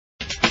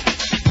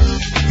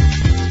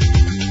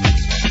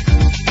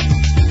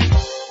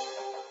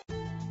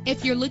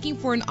If you're looking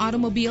for an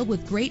automobile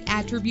with great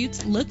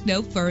attributes, look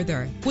no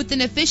further. With an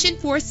efficient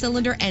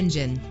 4-cylinder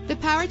engine, the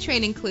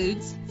powertrain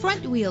includes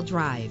front-wheel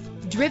drive,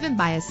 driven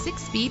by a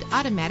 6-speed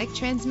automatic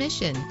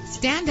transmission.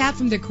 Stand out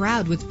from the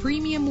crowd with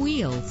premium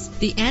wheels.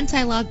 The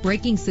anti-lock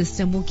braking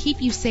system will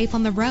keep you safe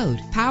on the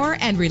road. Power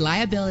and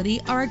reliability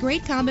are a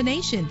great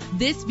combination.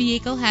 This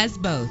vehicle has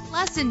both.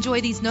 Plus, enjoy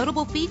these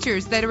notable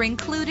features that are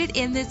included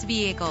in this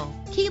vehicle: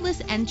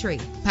 keyless entry,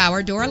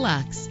 power door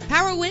locks,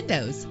 power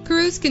windows,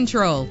 cruise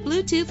control,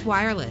 Bluetooth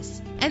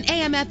wireless, an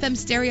AM/FM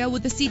stereo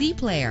with a CD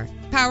player,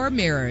 power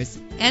mirrors.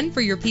 And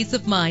for your peace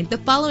of mind, the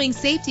following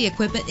safety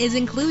equipment is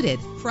included: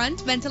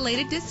 front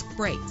ventilated disc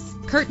brakes,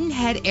 curtain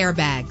head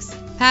airbags,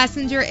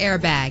 passenger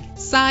airbag,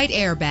 side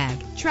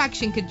airbag,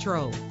 traction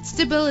control,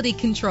 stability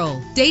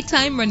control,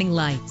 daytime running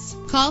lights.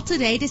 Call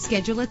today to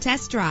schedule a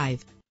test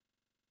drive.